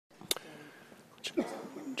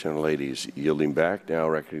Gentlelady's yielding back. Now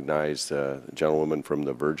recognize the gentlewoman from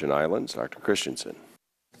the Virgin Islands, Dr. Christensen.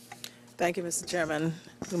 Thank you, Mr. Chairman.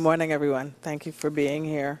 Good morning, everyone. Thank you for being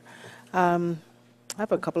here. I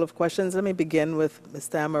have a couple of questions. Let me begin with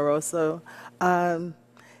Mr. Amoroso.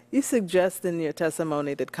 You suggest in your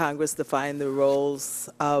testimony that Congress define the roles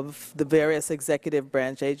of the various executive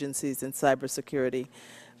branch agencies in cybersecurity.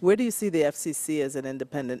 Where do you see the FCC as an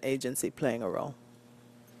independent agency playing a role?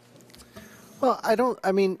 Well, I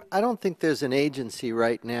don't think there's an agency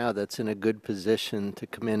right now that's in a good position to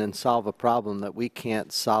come in and solve a problem that we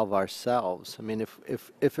can't solve ourselves. I mean,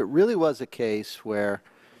 if it really was a case where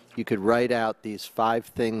you could write out these 5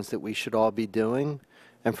 things that we should all be doing,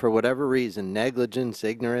 and for whatever reason, negligence,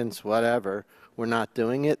 ignorance, whatever, we're not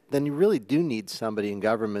doing it, then you really do need somebody in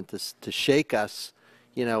government to shake us,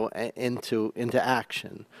 you know, into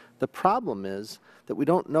action. The problem is that we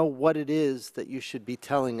don't know what it is that you should be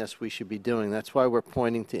telling us we should be doing. That's why we're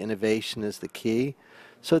pointing to innovation as the key.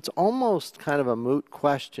 So it's almost kind of a moot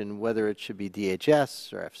question whether it should be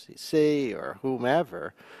DHS or FCC or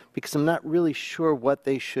whomever, because I'm not really sure what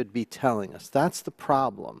they should be telling us. That's the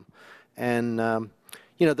problem. And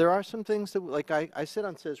you know, there are some things that, like I sit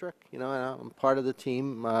on CISRIC, you know, and I'm part of the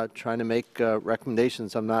team trying to make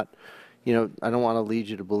recommendations. I'm not, you know, I don't want to lead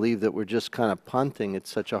you to believe that we're just kind of punting.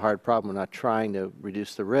 It's such a hard problem. We're not trying to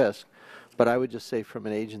reduce the risk. But I would just say from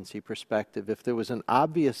an agency perspective, if there was an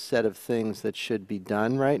obvious set of things that should be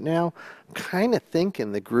done right now, I'm kind of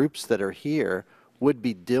thinking the groups that are here would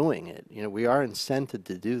be doing it. You know, we are incented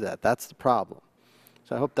to do that. That's the problem.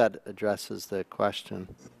 So I hope that addresses the question.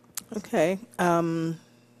 Okay.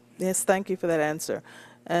 Yes, thank you for that answer.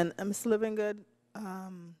 And Mr. Livingood,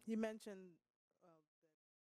 you mentioned